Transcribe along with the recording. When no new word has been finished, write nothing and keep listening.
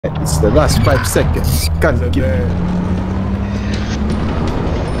It's the last 5 seconds. Can't give it.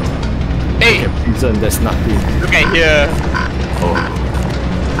 Hey! Prison, there's nothing. Look at here. Oh,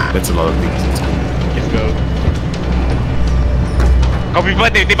 that's a lot of things. Let's go. Got people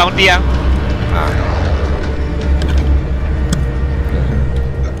take bounty ah.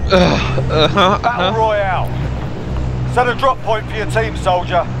 Battle Royale. Set a drop point for your team,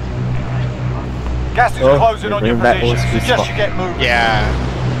 soldier. Gas is closing on your position. Suggest you get moving. Yeah.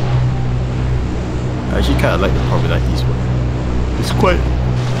 I actually kind of like the Providite's one. It's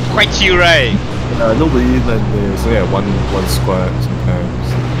Quite chill, right? Nobody, like, there's only one squad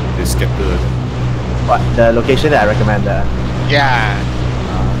sometimes. They scatter. What? The location that I recommend there? Yeah.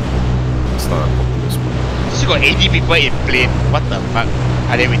 It's not a popular spot. Still got 80 people in plane. What the fuck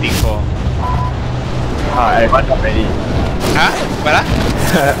are they waiting for? Everyone dropped already. Huh? What?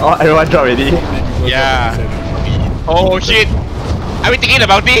 Oh, everyone dropped already. Yeah. Oh shit! Are we taking the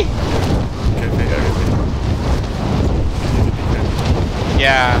bounty?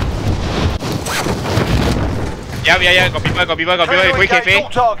 Yeah. Yeah. Got people in quick cafe.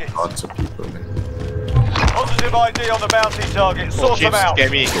 Lots of people, man. Positive ID on the bounty target. Sort them out. Scare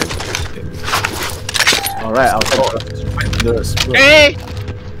me. Alright, I'll take Bro. Hey!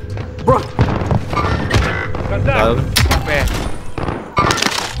 Bro! Where?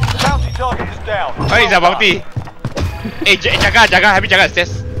 Bounty target is down. Where is the bounty? Hey, jaga, happy jaga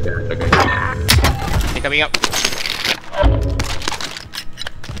stairs. Yeah, okay. They're coming up.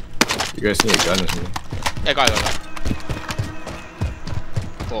 You guys need a gun or something? Yeah, got.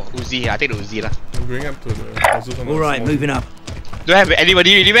 Oh, Uzi. I take the Uzi lah. I'm going up to the... Alright, moving up. Do I have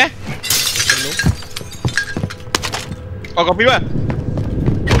anybody really man? Oh, got people.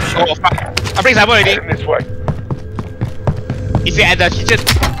 Oh, fuck. I bring someone already. This way. Is it at the kitchen?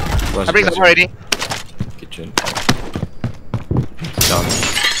 I bring someone already. Kitchen. Down.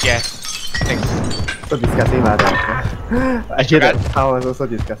 Yeah. Thanks. So disgusting, man. I hear that sound was also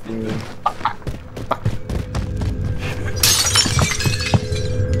disgusting.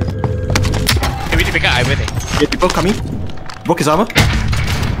 Hey, we need to pick up Ivan. Yeah, people coming. Broke his armor.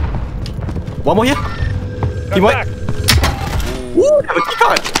 One more here. Team white. Woo, have a key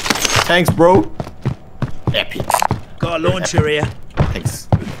card. Thanks, bro. Epic. Got a launcher here. Thanks.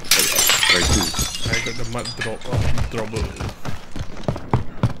 Very cool. I got the mud dropper.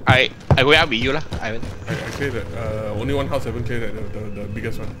 I go up with you lah, Ivan. I cleared that. Only one house haven't cleared that, the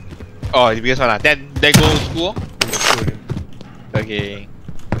biggest one. Oh, the biggest one lah. Then go school. School again. Okay.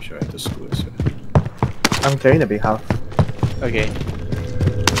 I'm sure I enter school as well. I'm clearing the big house. Okay.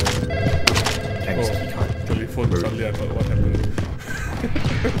 Thanks, key card. Telephone, suddenly I thought what happened.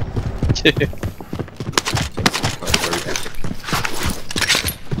 Thanks, key card. Very epic.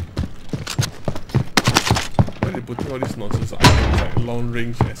 Why are they putting all these nonsense items like long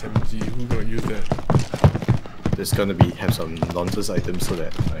range SMG? Who's gonna use that? There's gonna have some nonsense items so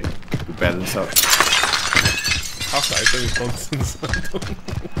that, like, to balance out. Half the item is nonsense.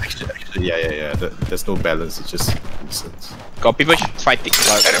 Actually, yeah. There's no balance, it's just nonsense. Got people fighting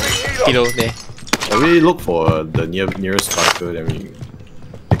about kilo there. Shall we look for the nearest bunker, then we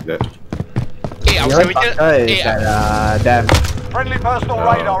take that? Hey, our scavenger. Is at damn. Friendly personal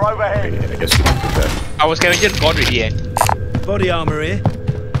radar overhead. Okay, I guess we can do that. Our scavenger gone already eh. Body armor here.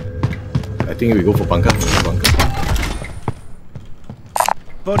 I think we go for bunker.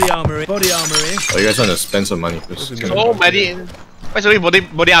 Body armor here. Body armor here. Oh, you guys want to spend some money first? Oh, buddy. What's the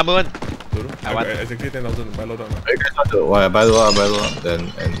body armor one? I want exactly 10,000 buy load down. You guys want to buy the one,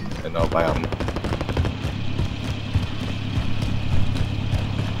 then and I'll buy armor.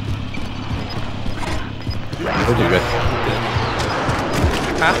 What do you get?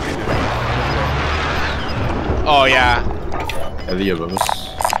 Huh? Oh yeah. Ellie above us.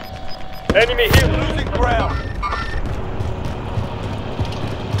 Enemy here losing ground.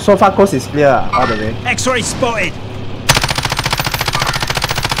 So far, coast is clear all the way. X-ray spotted.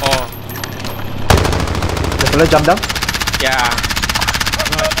 Oh The fella jump down. yeah.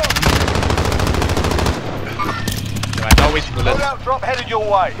 Always bullet. Loadout drop headed your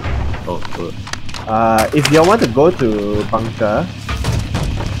way. Oh, good. If you want to go to bunker,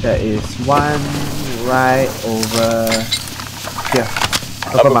 there is one right over here.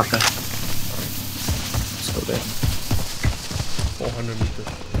 Upper marker. Let's go there. 400 meters.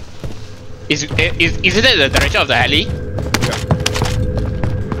 Isn't that the direction of the heli?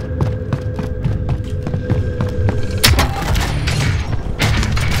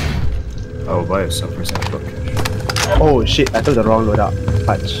 I will buy a suppressor and block cash. Oh shit, I took the wrong loadout.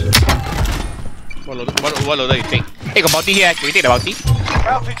 Punch. What loader you think? Hey, got bounty here. Can we take the bounty?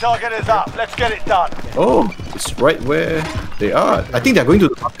 Bounty target is up. Let's get it done. Oh, it's right where they are. I think they're going to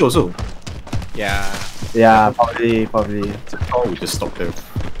the bunker also. Yeah. Yeah, probably. Oh, we just stopped there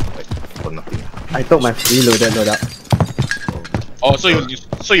like for nothing. I took my reloaded load up. Oh, so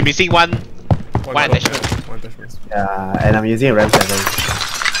you missing one attachment. One attachment. Yeah, and I'm using a RAM 7.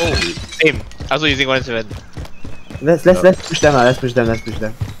 Oh, same. Also using 1.7. Let's push them. Let's push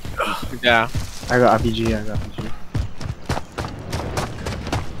them. Yeah. I got RPG.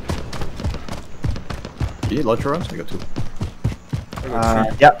 Do you launch rounds? I got 2.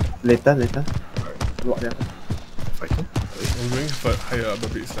 Yeah. Later. Walk there. Fighting. I'm going but higher up a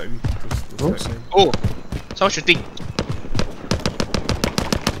bit slightly. Oh. Oh, someone shooting.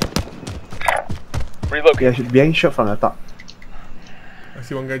 Yeah, should be getting shot from the top. I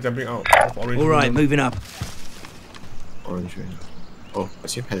see one guy jumping out of orange. All right, window. moving up. Orange range. Oh, I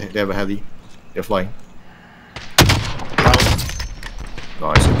see him. They have a heli. They're flying.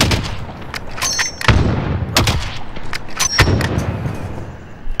 Nice.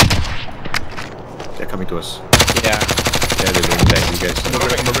 They're coming to us. Yeah. Yeah, they're going back, you guys.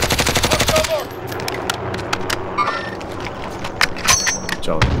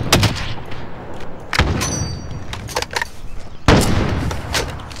 Ciao.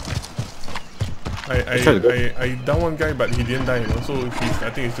 I down one guy, but he didn't die, you know, so I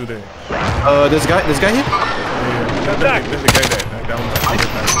think he's still there. There's a guy here? Yeah. That's the guy that I downed.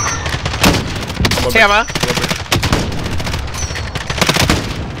 Hey, Amma.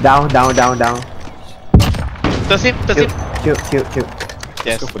 Down. Does him. Kill. Yes.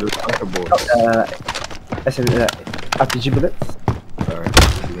 Let's go for the bunker boys. RPG bullets. Alright,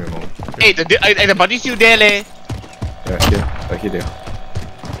 give me a moment. Hey, the body's still there, leh. Yeah, here. Right here they are.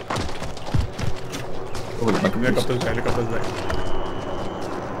 Oh, the bunker boys. Helicopter's back.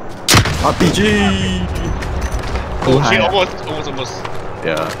 RPG! Oh high shit, up. almost.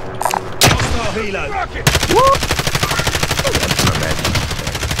 Yeah. Hostile helo.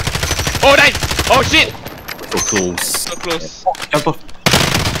 Oh, nice! Oh shit! So close. So close. Jump off.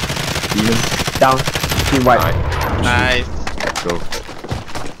 Demon. Down. Team white. Nice.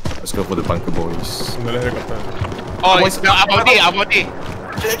 Let's go for the bunker boys. Another helicopter. Oh, it's now about it.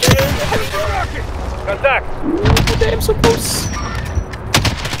 Contact. Damn, so close.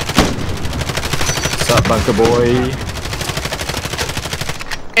 What's up, bunker boy?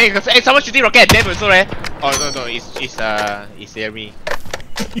 Hey, someone shooting rocket at them also, right? Oh no, it's me.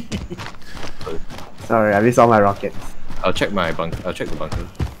 Sorry, I missed all my rockets. I'll check the bunker.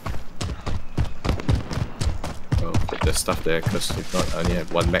 Oh, put the stuff there, because if not, I only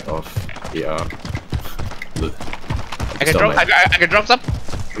have 1 mag of AR. I can drop some.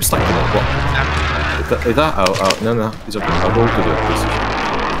 We're stuck in the block. Later, no, it's okay. I'll go to the position.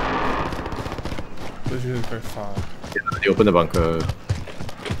 Position is very far. Yeah, they open the bunker.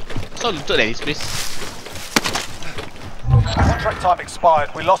 So looted at this place. Contract time expired.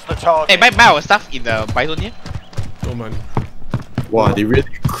 We lost the target. Hey, buy our stuff in the buy zone here. No money. Wow, they really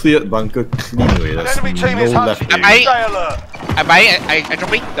cleared bunker cleanly. An There's enemy team is no left hunting. area. Stay alert. I buy it. I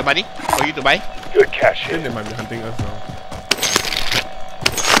dropping the money for you to buy. Good cash I think they might be hunting us now.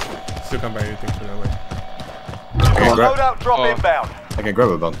 Still can't buy anything, so never mind. Loadout drop Oh. inbound. I can grab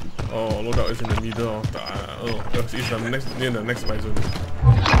a bounty. Oh, loadout is in the middle of the. It's near the next buy zone.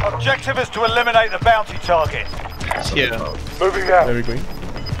 Objective is to eliminate the bounty target. Here. Moving out. Where are we going?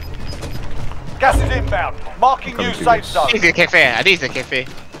 Gas is inbound. Marking Coming new to safe this. zone. It's a cafe. I think it's a cafe.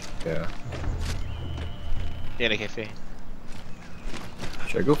 Yeah. Yeah, the cafe.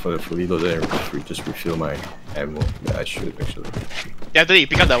 Should I go for the fully loaded and just refill my ammo? Yeah, I should actually. Yeah, after you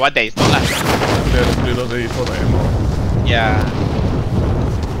pick up the one that is not lah. There's little they for the ammo. Yeah.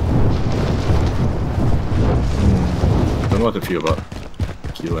 Don't know what to feel about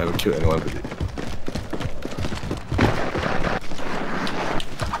Kilo. I haven't killed anyone with it.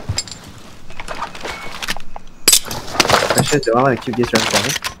 Actually, do I want to keep this round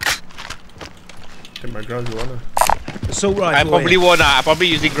coming? Take my ground, you wanna? Assault I rifle. probably won't lah. I probably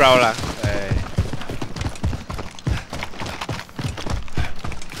using ground lah.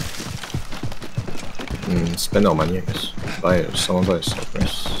 Spend our money, I guess. Someone buy a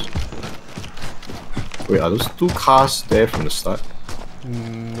suppress. Wait, are those 2 cars there from the start?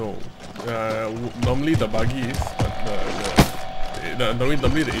 No. Normally the buggy is, but normally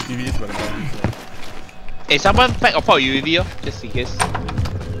the ATV is, but the buggy is not. Hey, someone pack or pop UAV oh, just in case.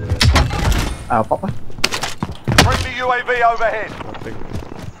 Pop one. Friendly UAV overhead. Nothing.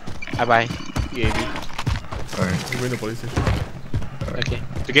 I buy UAV. Alright. I'm going to police station. Okay.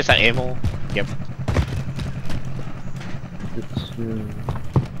 To get some ammo. Yep.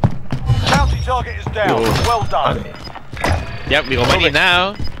 Bounty target is down. Yo. Well done. Yep, we got money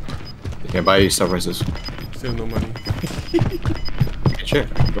now. You can buy surprises. Still no money. Sure.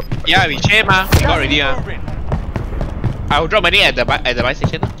 Yeah, we share ma. We got already Moving. I will drop money at the buy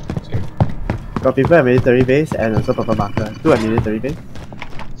station. Got people at military base and also purple marker. 2 at military base.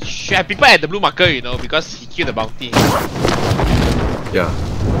 Should have people at the blue marker, you know, because he killed the bounty. Yeah.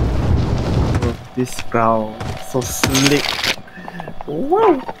 Oh, this ground so slick.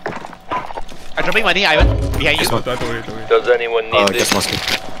 Wow. I'm dropping money, Ivan. Behind you. Don't worry. Does anyone need Gas this? mask.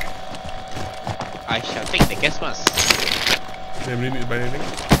 I shall take the gas mask. Do you really need to buy anything?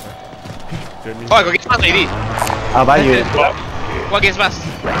 Jeremy. Oh, I got gas mask already. I'll buy you. What gas mask?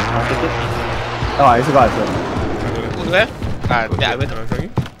 I'll take it. Oh, I also got it. Who do I have? Yeah, Ivan. Changi?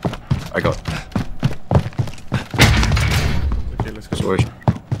 I got. Okay, let's go. So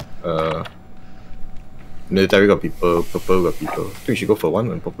military got people, purple got people. I think we should go for one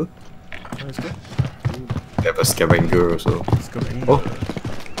and purple. Let's go. They have a scavenger also. Let's go. Oh,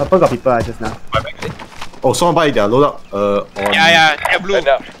 Purple got people just now. oh, someone buy their loadout. On. Yeah, blue. And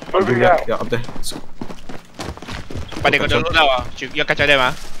now, moving out. Yeah, up there. So, But they got the loadout. You catch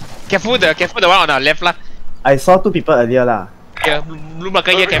them Careful the one on our left lah. I saw 2 people earlier lah. Yeah, blue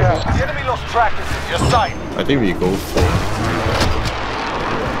marker here, careful. The enemy lost track of you. You're safe. I think we go for.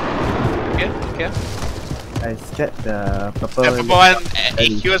 Okay. I scared the purple. The purple one,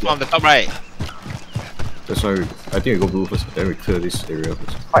 he was from the top right. That's why I think we go blue first. Then we clear this area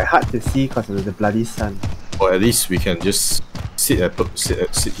first. Quite hard to see because of the bloody sun. Or at least we can just sit here.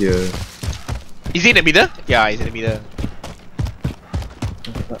 Is he in the middle? Yeah, he's in the middle.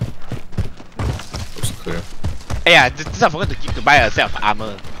 Looks clear. Hey, yeah, this I forgot to buy a set of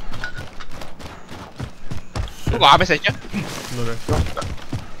armor. Who got armor section? No, that's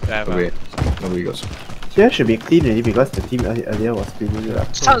Yeah, Oh, wait, nobody got. Here should be clean already because the team earlier was cleaning it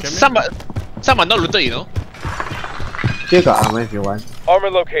up. some are not looted, you know. Here got armor if you want. Armor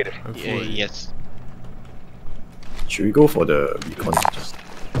located. I'm full Yeah, already. yes. Should we go for the recon?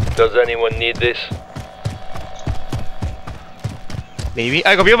 Does anyone need this? Maybe.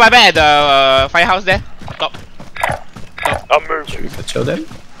 I got people buy back at the firehouse there. Top. I'm moving. Should we patrol them?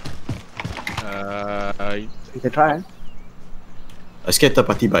 You can try. I scared third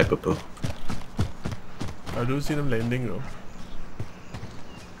party by purple. I don't see them landing though.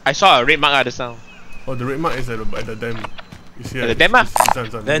 I saw a red mark just now. Oh, the red mark is at the dam. You see At the dam, ah?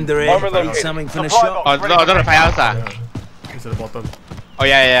 It's Vendor Armor here, need located. something for the Supply shop. box Oh, ready no, for not the firehouse pickup. Yeah, it's at the bottom. Oh,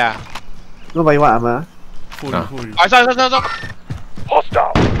 yeah. Nobody want armor. Full, Ah. full. Oh, I saw.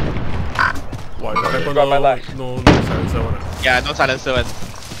 Hostile. Why? The weapon Grab my light. no silencer one. Yeah, no silencer one.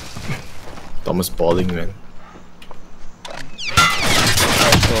 Thomas balling, man.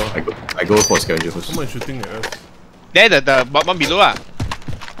 I go for scavenger first. Someone is shooting at us. There, the one below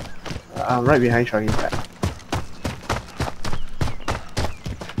I'm right behind Changi's back.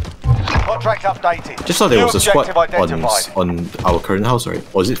 Contract updated. Just thought there New was a squad objective identified. on our current house, right?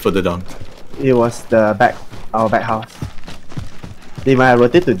 Or is it further down? It was our back house. They might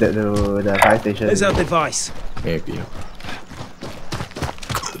rotate to the fire station. There's our device. Maybe.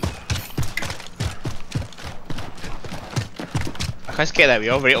 I can't scared that we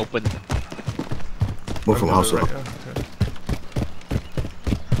all very open. Move from house to right, house.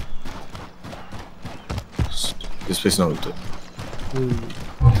 This place not looted.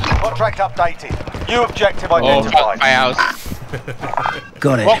 Contract updated. New objective Oh, identified. firehouse.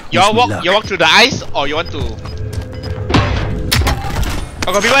 Got it. You Wish me walk luck. you walk through the ice or you want to?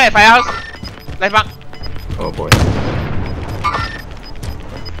 Oh, got people at firehouse. Left mark. Oh boy.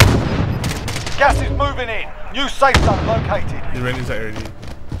 Gas is moving in. New safe zone located. They ran inside already.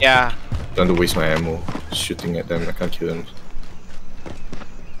 Yeah. Don't want to waste my ammo shooting at them. I can't kill them.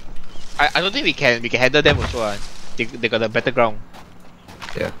 I don't think we can handle them also. They got a better ground.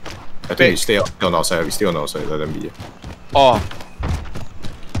 Yeah. I think we stay on our side. We stay on our side. Let them be. Oh,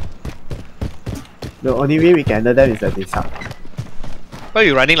 The only way we can handle them is that they suck. why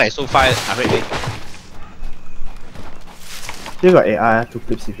you running like so far? Wait. You got AR, 2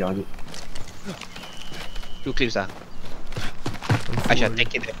 clips if you want it. 2 clips I shall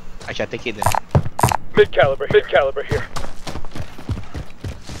take it then. Mid caliber here.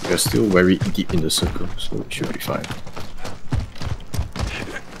 We're still very deep in the circle, so it should be fine.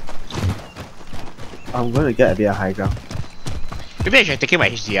 I'm gonna get a bit of high ground. Maybe I should take my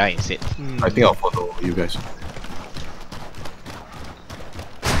HDR instead. I think I'll follow you guys.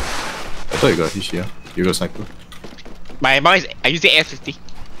 I thought you got HDR. You got sniper. My mom is I use the S50.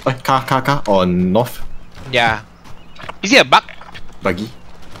 Car on north. Yeah. Is it a bug? Buggy.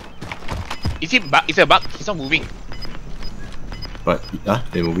 Is it bug? Is it a bug? He's not moving. But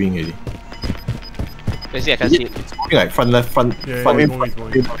they're moving already. Let's see, I can't see it. It's popping like front left, front. Yeah, front. yeah,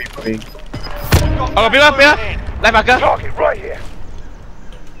 going. Oh, people, left marker. Target right here.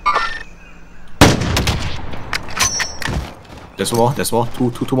 There's more. There's more.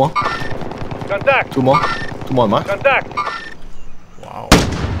 Two more. Contact. Two more on mark. Contact. Wow.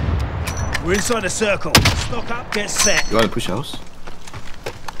 We're inside the circle. Stock up, get set. You want to push the house?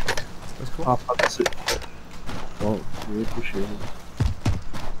 Let's go. Oh, fuck, that's it. Oh, really push it.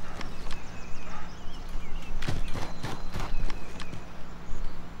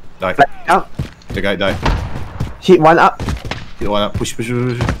 Die. Flash out. The guy died. Hit one up. Hit one up. Push. He's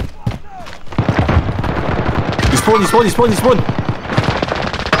spawned. Your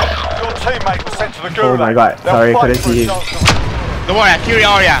teammate was sent to the gulag. Oh my god, They'll sorry, fight couldn't for a see him. chance to- Don't worry, kill it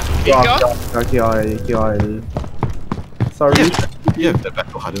all, yeah. Kill already. Sorry. Yeah, the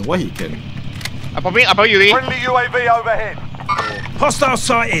battle hardened. Why he can? About you, Lee. Friendly UAV overhead. Hostile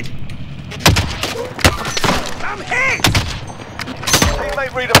sighted. I'm hit. Teammate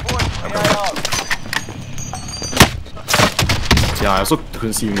redeployed to the AO. Yeah, I also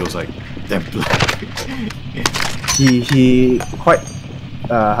couldn't see him. He was like, damn. He quite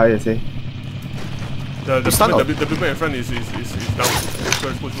how do you say? The stun people in front is down.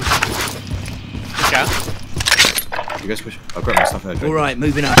 Push. Yeah. You guys push. I'll grab my stuff and I All right,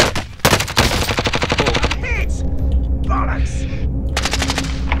 moving up. Hit. Bollocks.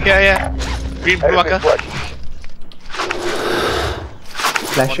 Yeah. Green blue marker.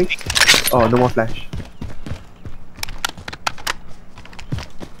 Flashing? Oh, no more flash.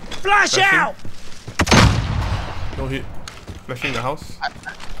 Flash out. No hit. Flashing the house. No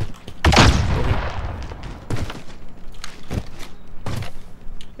hit.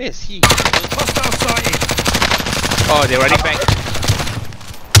 Where is he? Hostile sighted. Oh, they're running back.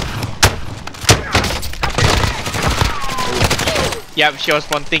 Yeah, she was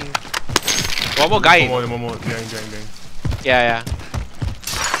wanting. One more guy. One more. Gang. Yeah.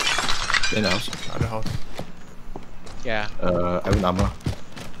 in the house. Other house. Yeah. I have an armor.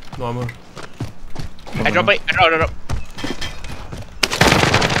 No armor. I drop it. I drop.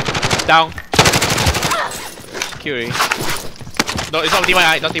 Down. Kill already. No, it's not team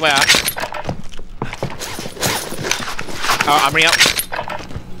I. Not team I. I'm running out.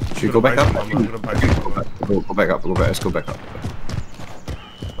 Should we go back up? I'm gonna buy some armor. Go back up. Let's go back up.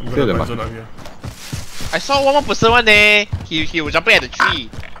 I'm Clear the gonna buy mark. zone up here. I saw one more person one there. He was jumping at the tree.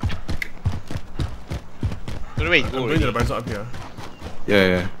 Don't know where he's I'm going. going to the buy zone up here.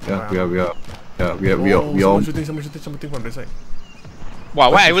 Yeah. We are. Someone shooting from the side.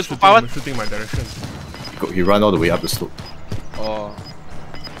 Wow, why I was powered? Shooting my direction. He ran all the way up the slope. Oh.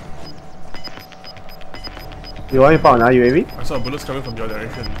 You want me to pound now, UAV? I saw bullets coming from your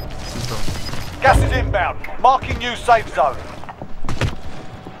direction. Just now. Gas is inbound. Marking new safe zone.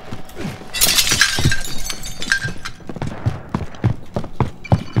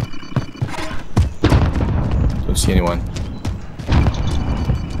 Don't see anyone.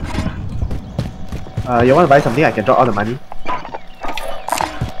 You want to buy something? I can drop all the money.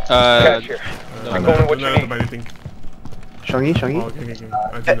 Cash here. I'm Only what I you don't have to need. buy anything. Shongi? Oh, okay.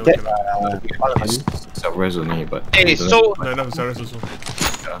 I Get think okay. all the money. Self-res only, but... Hey, so No, enough Saras also.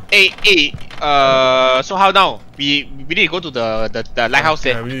 so how now? We need to go to the lighthouse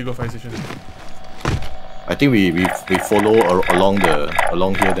Yeah, there. we need to go fire station. I think we follow along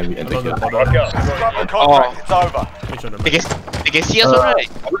here, then we enter Along the here. border. Rock out. Drop the contract. It's over. Which one? They can see us, right?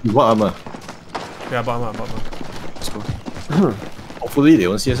 What armor? Yeah, Bama. Let's go. Hopefully they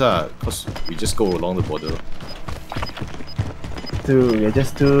won't see us, because we just go along the border. We're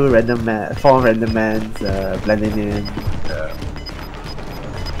just four random mans blending in.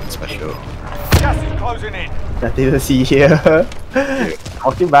 Special. Gas is closing in. Nothing to see here.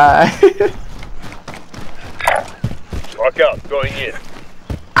 Walking by. Rock out. Going in.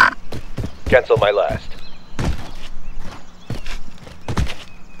 Cancel my last.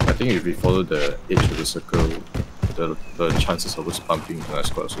 I think if we follow the edge of the circle, the chances of us bumping into our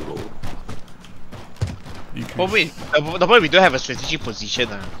squad are so low. Probably the point we don't have a strategic position.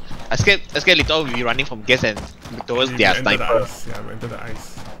 I scared later on we'll be running from gas and towards their sniper. Yeah, we enter the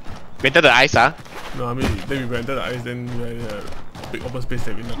ice. We enter the ice, No, I mean, then we enter the ice, then we are in a big open space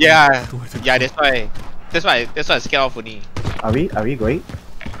that we not. Yeah, that's why I scared off only. Are we going?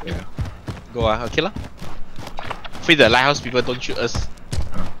 Yeah. Go okay lah. Free the lighthouse people, don't shoot us.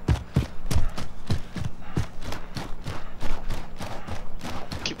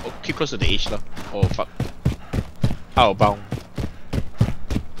 Keep close to the edge lah. Oh fuck. Outbound.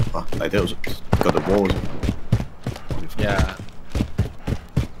 Like that was got the walls. Yeah.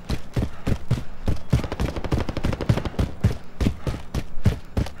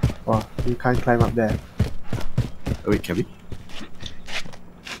 Wow, you can't climb up there. Oh, wait, can we?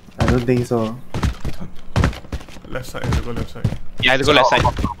 I don't think so. Left side, have to go left side. Yeah, to go left side.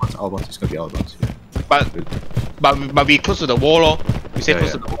 Outbound. It's gonna be outbound. Yeah. But we close to the wall, lor. We stay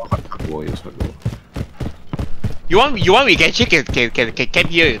close to the wall. Wall, yes, wall. You want we can actually can camp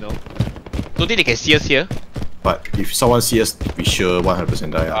here, you know. Don't think they can see us here. But if someone sees us, we sure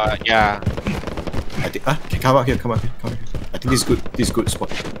 100% die. Yeah. I think can come out here. I think this is good. This is good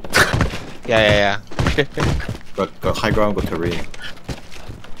spot. Yeah. Got high ground, got terrain.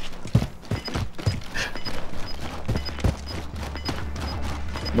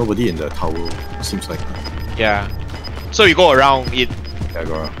 Nobody in the tower, seems like. Yeah. So we go around it. Yeah,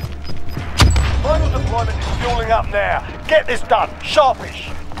 go around. Final deployment is fueling up now. Get this done. Sharpish.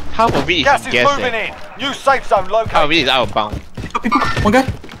 Half of it is Gas is gas. moving in. New safe zone located. Half of it is outbound. One guy.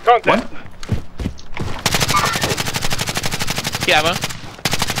 Contact. Hit armor.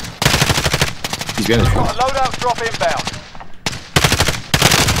 He's behind the Got a trees. loadout drop inbound.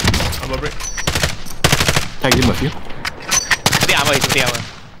 Armor break. Tag him a few. Hit armor. Hit armor.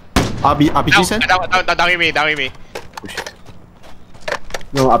 RPG send? Down with me. Oh shit.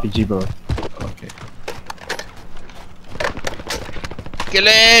 No RPG, bro. Okay. Kill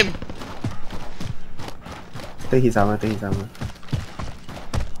him! Take his armor.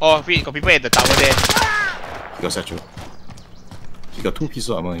 Oh, wait, got people at the tower there. He got satchel. He got 2 pieces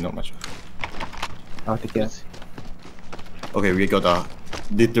of armor, not much. I'll take it. Okay, we got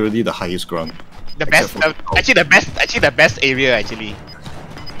literally the highest ground. The best, actually the best area actually.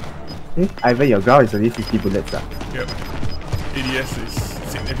 Eh, Ivan, your ground is only 50 bullets. Yep. ADS is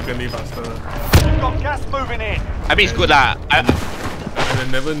significantly faster. You've got gas moving in. I mean it's good lah. And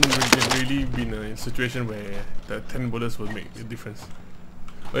I've never really been in a situation where the 10 bullets will make a difference.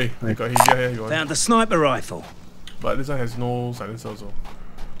 Wait, I got here, you want. Found the sniper rifle. But this one has no silencer also.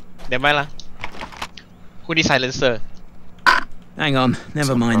 Never mind lah. Who needs silencer? Hang on,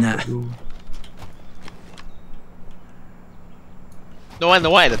 never mind that. No one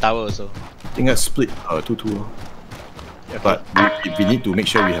at the tower also. I think that's split 2-2. But we need to make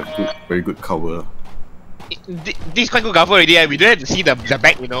sure we have very good cover. This is quite good cover already. We don't have to see the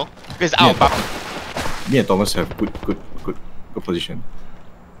back, you know, because it's outbound. Me and Thomas have good position.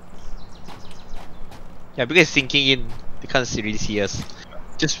 Yeah, because it's sinking in. They can't really see us.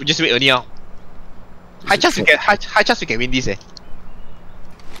 Just wait only now. High chance we can win this.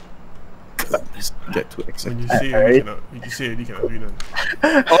 Let's get to exit. When you say already cannot, when you say already cannot win one.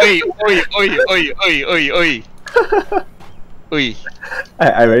 Oi.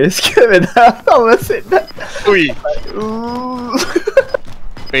 I very scared when Thomas said that. Oi. Ooh.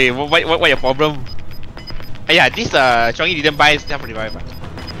 Wait, what your problem? Yeah, this Chongi didn't buy self-revive.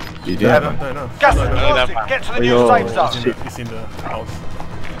 You didn't have No. Gas is no. closing. Get to the new Ayo. safe zone. It's in the house.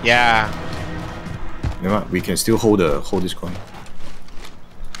 Yeah. You know what? We can still hold this ground.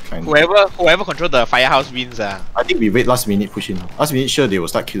 Kind of. Whoever control the firehouse wins. I think we wait last minute push in. Last minute sure they will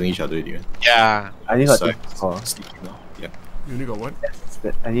start killing each other already. Yeah. I only got So, 2 C4. sneaking now. Yeah. You only got one?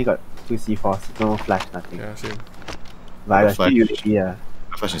 I only got 2 C4s, no flash, nothing. Yeah, same. But I got Flash. 3 UAV, yeah.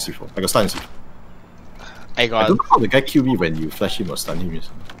 I flash and C4. I got stun and C4. I I got. don't know how the guy killed me when you flash him or stun him.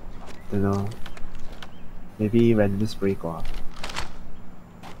 Don't know. Maybe random spray go.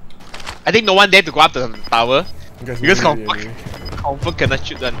 I think no one dare to go up to the tower You guys because moving already, confirm cannot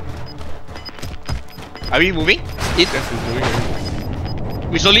shoot one. Are we moving? Guys is moving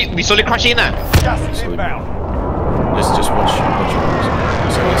already. We slowly crush in lah. Gas is inbound. Just watch.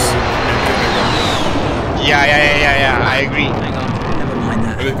 So Yeah. I agree. Hang on, never mind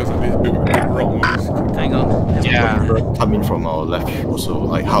At that. least because of this big rock moves. Hang on, never Yeah. mind that. let's come in from our left also,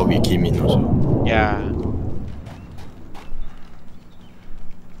 like how we came in also. Yeah.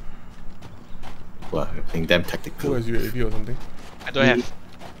 Well, I think damn Who tactical. has UAV or something? I don't have.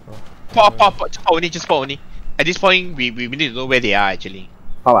 Pop only, just pop only. At this point, we need to know where they are actually.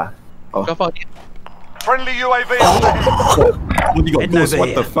 How ah? Go for it. Friendly UAV. Only got Heading ghosts, over what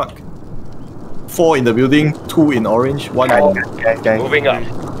here. the fuck? 4 in the building, 2 in orange, 1 in... Guys. Moving up.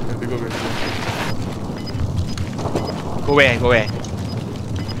 Have to go back. Go where?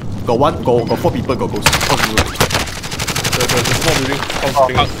 Got 4 people, got ghosts. 4 people. The small building. House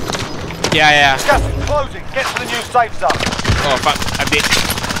building. Yeah. Gas is closing. Get to the new safe zone. Oh fuck, I'm dead.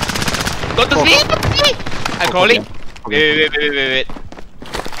 Don't to sleep! I'm crawling. Wait.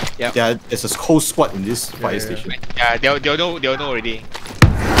 Yeah, there's a whole squad in this fire yeah. station. Yeah, they'll know already.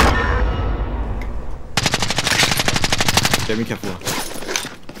 Very careful.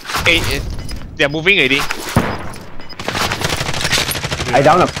 Hey, they're moving already. I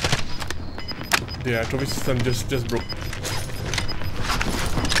down up. Yeah, trophy system just broke.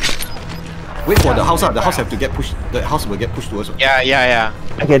 Wait for the house up. The house have to get pushed. The house will get pushed towards us. Yeah.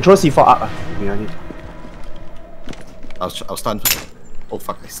 I can throw C4 up. If you want it. I'll stun first. Oh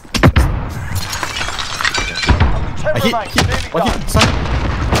fuck this. Only 10 I hit. remain. Nearly One done. hit. Stun.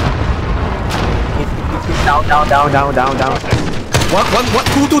 Down. One.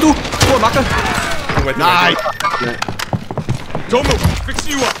 Two. Two marker. Nice. Don't move.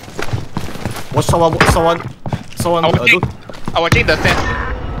 Fixing you up. Watch someone. I will take the set.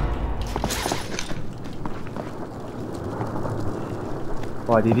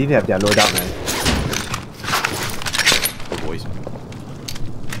 Oh, they didn't have their loadout, man. Oh boys.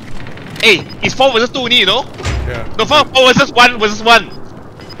 Hey, it's 4 versus 2 only, you know? Yeah. No, 4 versus 1 versus 1.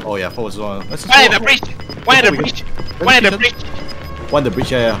 Oh yeah, 4 versus 1. Let's just One at go. the bridge. One at the bridge. One at the bridge. One the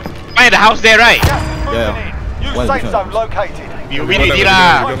bridge, yeah. One at the house there, right? Gas is moving Yeah. in. New One safe is zone located. You really did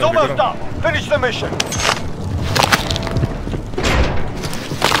lah. It's almost up. Finish the mission.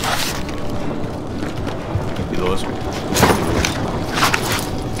 Below us.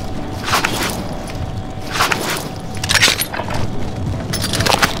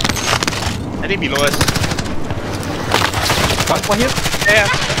 I think below us. One here. Yeah.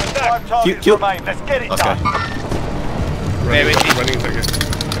 5 targets Kill. remain. Let's get it Last guy. done. Running second.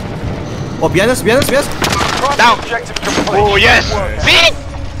 Oh, behind us. Primary Down. objective complete. Oh yes. See?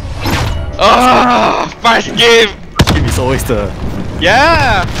 Oh, first game. Game is always the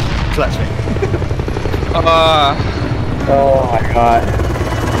Yeah. clutch, man. Oh my god.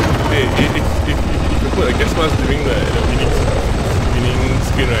 Hey, if you put a gas mask during the winning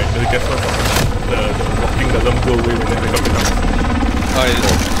screen, right, the gas mask, the walking doesn't go away when the helicopter comes. Oh, yeah.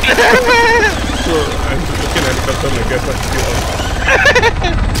 So I'm just looking at the helicopter and the gas mask still on.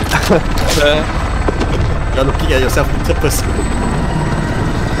 You're looking at yourself in third person.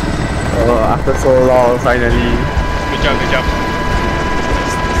 Oh, after so long, finally. Good job.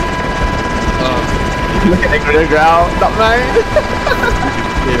 Look at the ground, top line.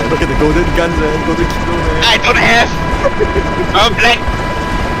 Yeah, look at the golden guns, man. Golden kilo, man. I don't have. I'm black.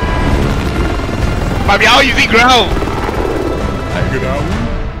 But we all using ground. Good out.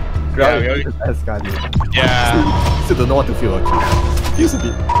 Yeah, we all, That's gun. yeah. Still don't know what to feel actually. Feels a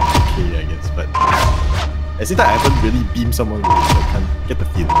bit okay, I guess, but at the same time I haven't really beamed someone with it, so I can't get the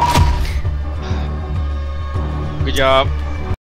feeling. Good job.